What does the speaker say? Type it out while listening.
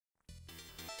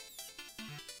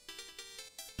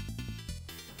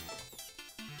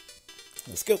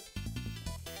Let's go.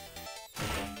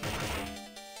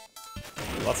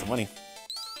 Lots of money.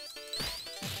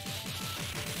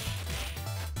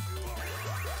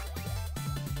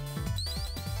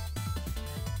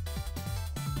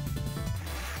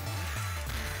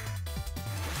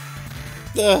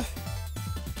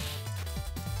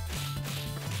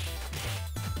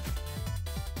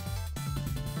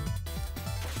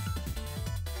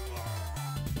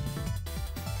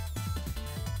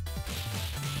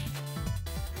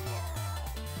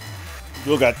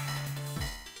 Oh god.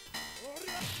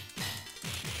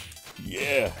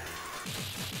 Yeah.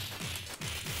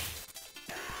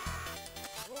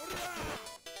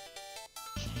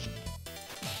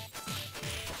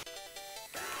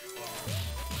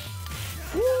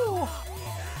 Woo.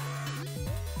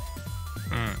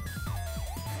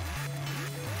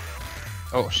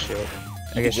 Oh shit.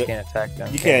 I guess you can't attack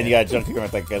them. You can, you gotta jump kick them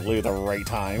at literally the right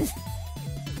time.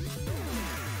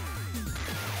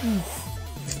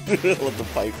 With the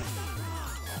pipe.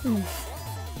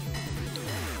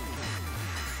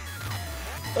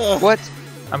 What?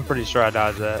 I'm pretty sure I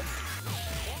dodged that.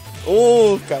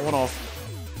 Oh, got one off.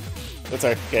 That's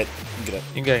alright. Get it. You can get it.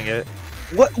 You can get it.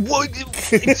 What? What?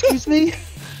 Excuse me?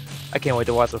 I can't wait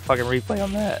to watch the fucking replay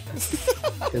on that.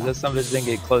 Because that some bitch didn't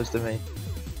get close to me.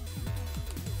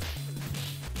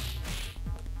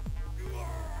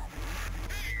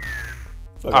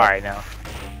 Alright now.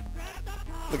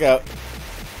 Look out.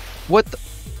 What the?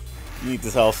 You need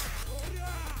this health.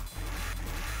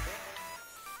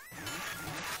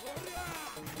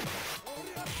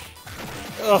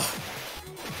 Ugh.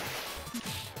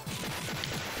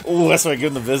 Oh, that's why I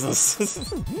give him the business.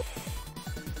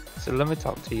 So let me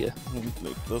talk to you.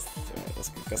 Let's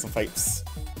get some pipes.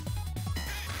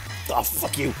 Oh,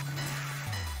 fuck you.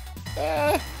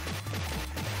 Ah.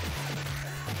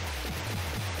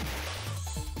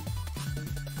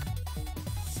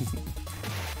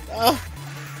 Ah.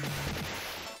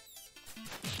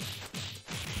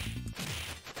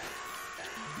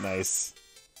 Nice.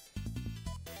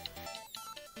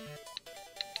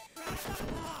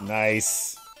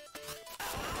 Nice.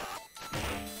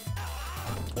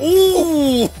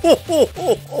 Ooh!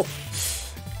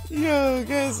 Yo,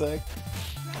 guys, I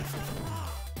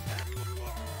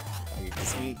get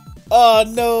this meat. Oh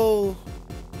no!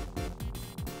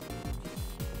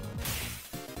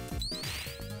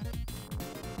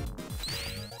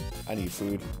 I need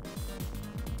food.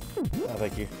 Oh,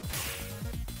 thank you.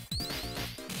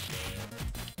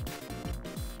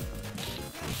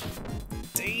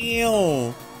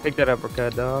 Damn! Take that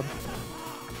uppercut, dog.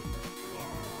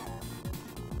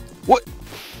 What?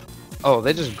 Oh,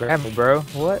 they just grabbed me, bro.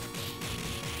 What?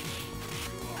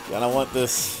 Yeah, and I want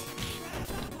this.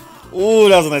 Ooh,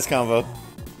 that was a nice combo.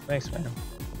 Thanks, man.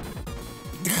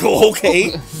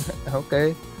 Okay.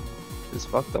 Okay. Just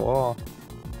fuck the wall.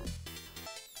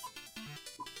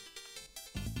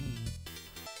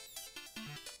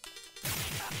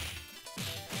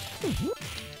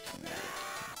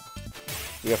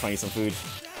 We gotta find you some food.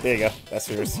 There you go. That's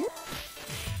yours.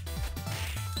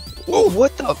 Whoa,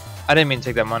 what the? I didn't mean to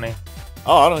take that money.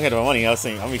 Oh, I don't get my money. I was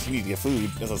saying, I mean, you need to get food.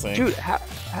 That's what I'm saying. Dude, how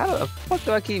the fuck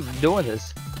do I keep doing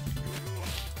this?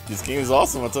 This game is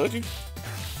awesome, I told you.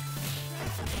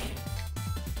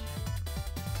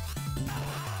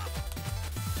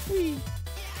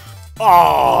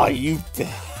 Oh, you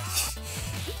bitch.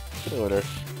 Get over there.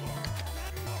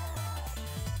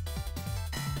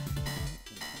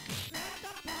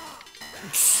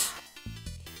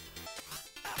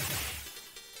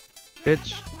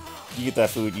 Bitch. You get that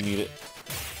food, you need it.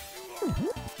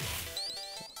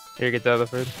 Here, get the other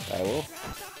food. I will.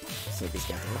 So this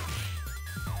guy.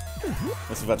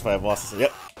 This is about to fight a boss.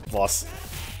 Yep, boss.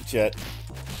 Jet.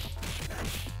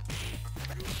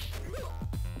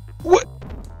 What?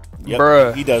 Yep,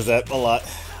 bruh. He does that a lot.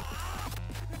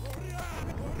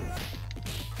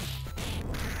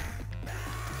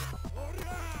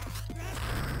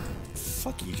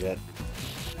 Fuck you, Jet.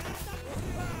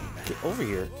 Get over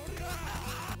here.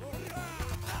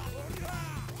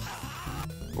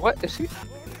 What is he?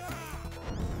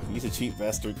 He's a cheap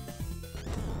bastard.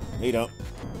 No, you don't.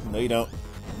 No, you don't.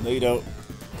 No, you don't.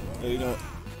 No, you don't.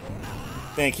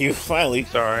 Thank you. Finally.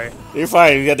 Sorry. You're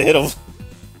fine. You got to hit him.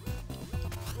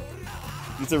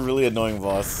 He's a really annoying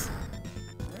boss.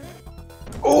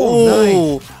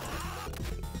 Oh, nice.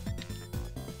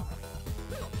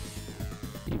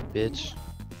 You bitch.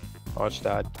 Watch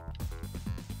that.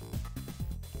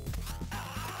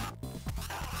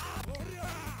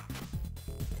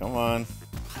 Come on.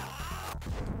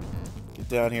 Get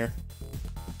down here.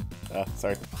 Ah,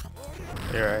 sorry.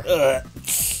 You're right.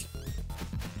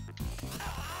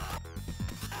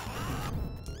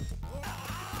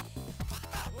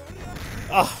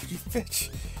 Oh, you bitch.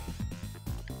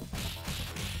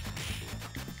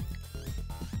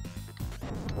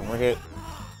 One more hit.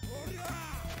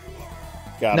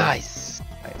 Got him. Nice.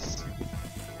 Nice.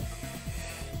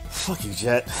 Fuck you,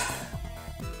 Jet.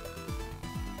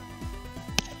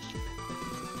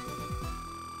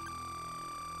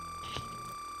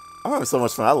 I'm having so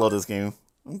much fun. I love this game.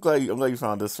 I'm glad you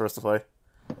found this for us to play.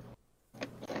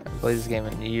 I played this game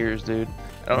in years, dude.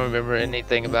 I don't remember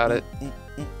anything about it.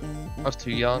 I was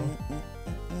too young.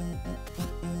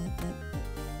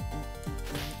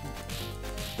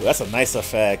 Ooh, that's a nice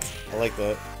effect. I like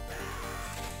that.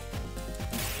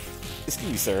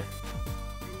 Excuse me, sir.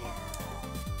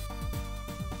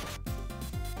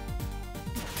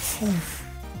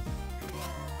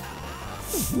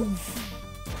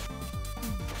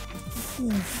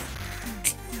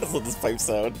 I love this pipe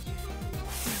sound.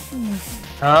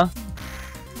 Huh?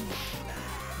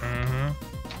 Mm-hmm.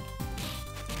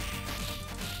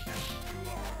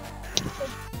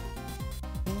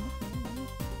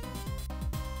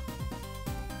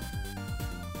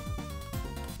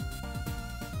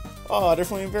 Oh, they're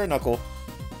playing bare knuckle.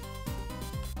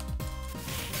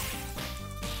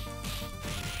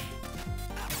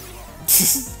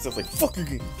 Sounds like fuck your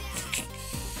game.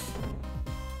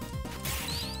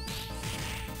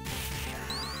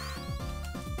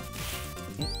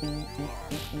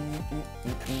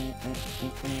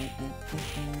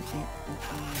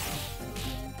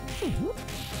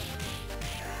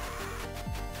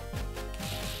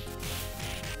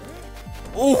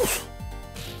 Oof!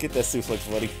 Get that suplex,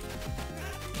 buddy.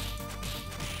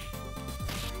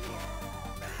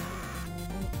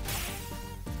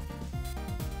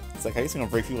 It's like, how you gonna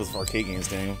break people's arcade games,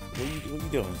 Daniel? What are you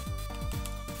doing?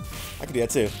 I could do that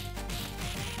too.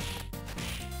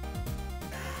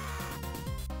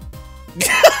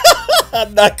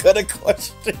 I'm not gonna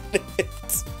question it.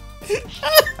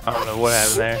 I don't know what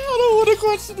happened there. I don't want to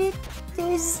question it. That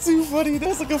was too funny. That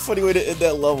was like a funny way to end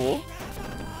that level.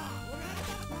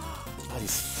 Oh,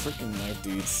 these freaking knife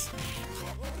dudes.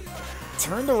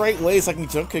 Turn the right way so I can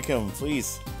jump kick him,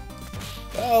 please.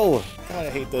 Oh, God, I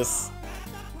hate this.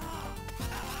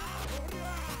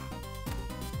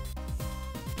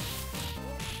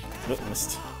 Nope,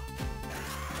 missed.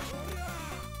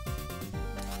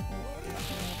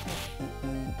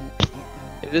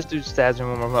 If this dude stabs me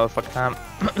one more motherfucking time.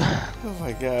 Oh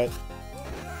my God.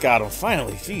 Got him,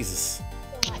 finally. Jesus.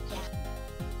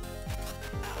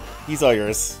 He's all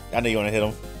yours. I know you want to hit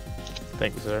him.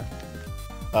 Thank you, sir.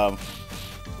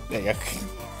 There you go.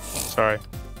 Sorry.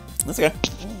 That's okay.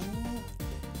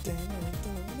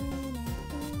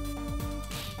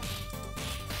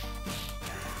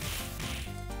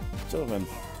 Gentlemen.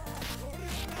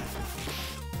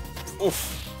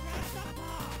 Oof.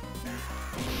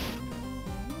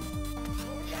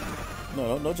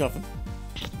 No jumping.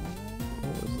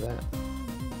 What was that?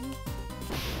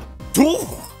 Ooh!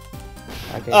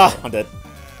 Ah, I'm dead.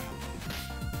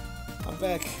 I'm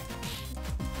back.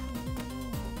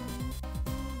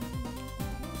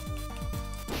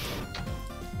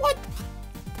 What?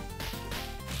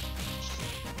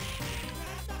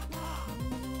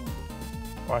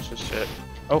 Watch this shit.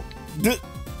 Oh,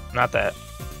 not that.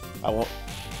 I won't.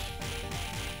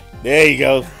 There you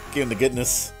go. Get him the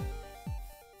goodness.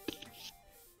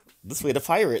 This way to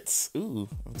pirates. Ooh,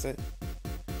 I'm excited.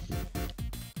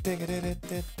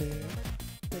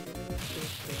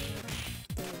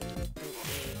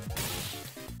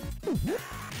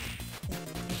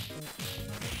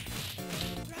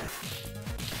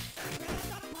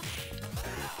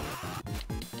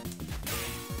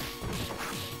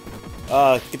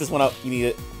 Get this one out. You need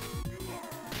it.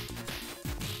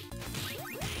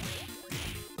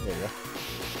 There you go.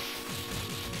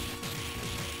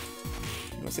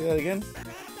 You wanna say that again?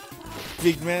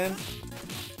 Big man.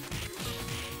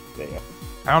 There you go.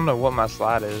 I don't know what my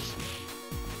slide is.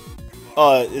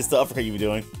 It's the uppercut you were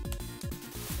doing.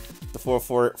 The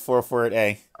 4-4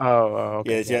 A. Oh,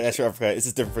 okay. Yeah, that's your uppercut. It's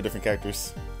just different for different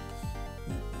characters.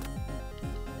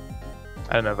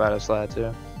 I didn't know about a slide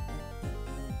too.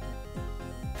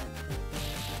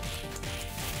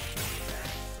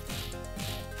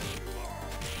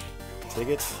 Take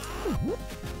it.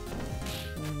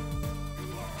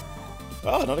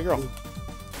 Oh, another girl.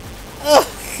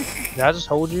 Did I just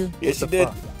hold you? Yes, she did.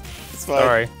 It's fine.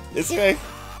 Sorry. It's okay.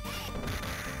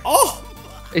 Oh!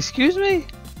 Excuse me?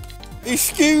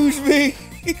 Excuse me!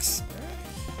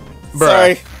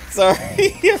 Bruh.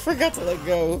 Sorry. I forgot to let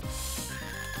go.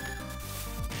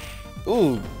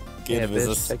 Ooh. Get in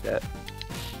business. Take that.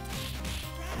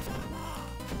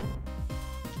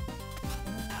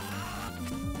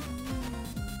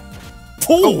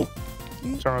 Ooh!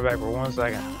 Turn my back for 1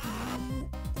 second.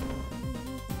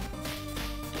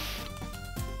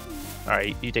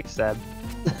 Alright, you take a stab.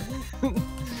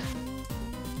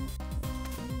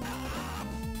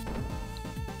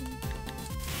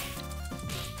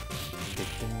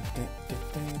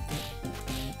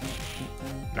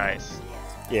 Nice.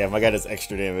 Yeah, my guy does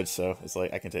extra damage, so it's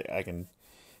like I can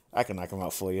knock him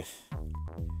out for you.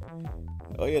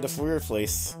 Oh yeah, the weird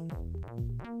place.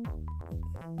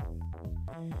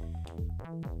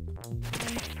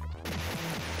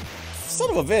 Son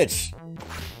of a bitch!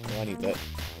 Oh, I need that.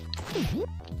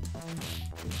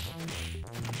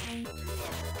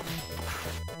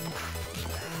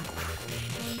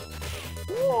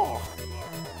 Whoa.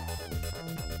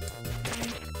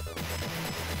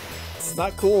 It's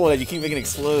not cool that you keep making it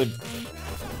explode.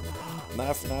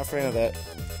 Not a fan of that.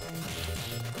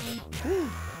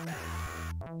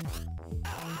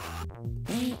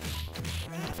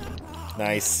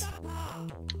 Nice.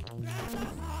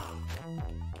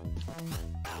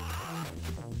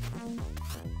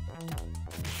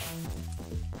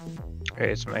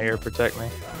 Okay, some air protect me.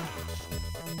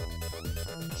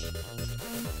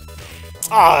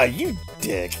 Ah, you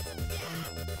dick.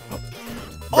 Bro.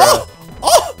 Oh!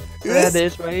 Oh! That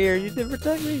is right here. You did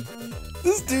protect me.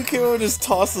 This dude came over and just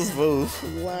tossed us both.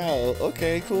 Wow.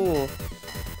 Okay, cool.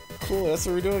 Cool, that's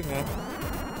what we're doing now.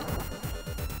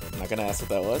 I'm not gonna ask what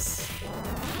that was.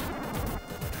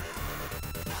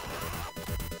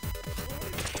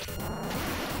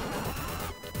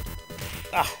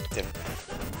 Ah, damn it.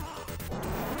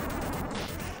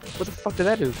 What the fuck did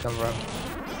that dude come from?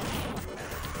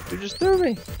 You just threw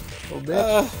me. Little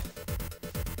bitch.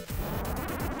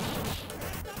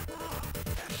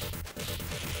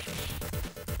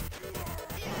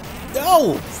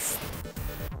 No!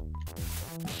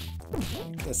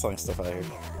 Get selling stuff out of here.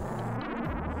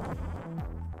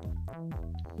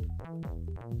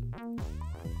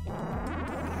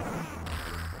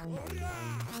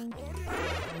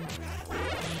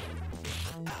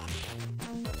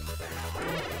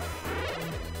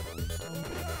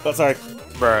 Oh, sorry.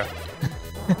 Bruh.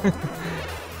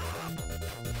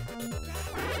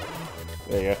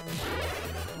 There you go.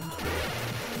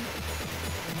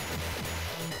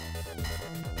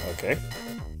 Okay.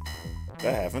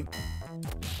 That happened.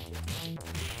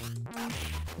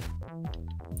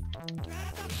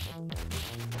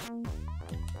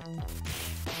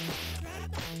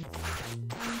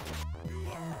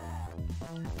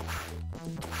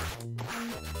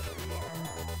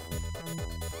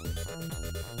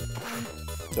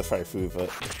 That's probably food, but...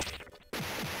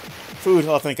 Food!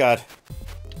 Oh, thank God.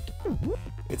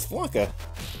 It's Blanca.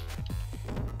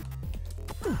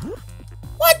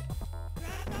 What?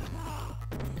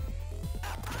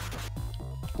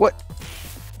 What?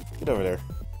 Get over there.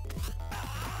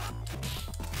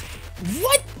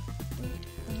 What?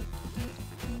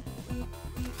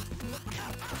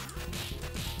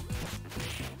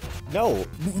 No.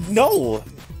 No!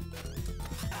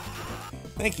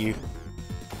 Thank you.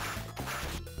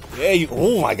 Yeah, you.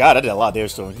 Oh my God, I did a lot of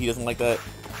damage to him. He doesn't like that.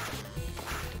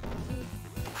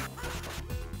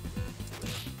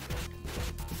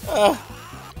 Oh,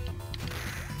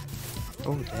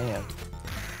 damn.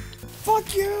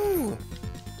 Fuck you!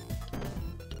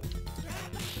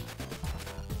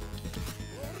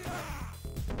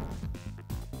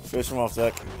 Fish him off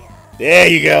deck. There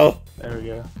you go! There we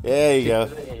go. There you go.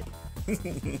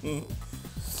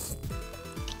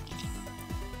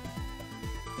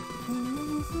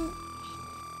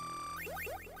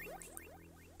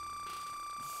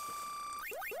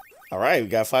 Alright, we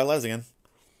got 5 lives again.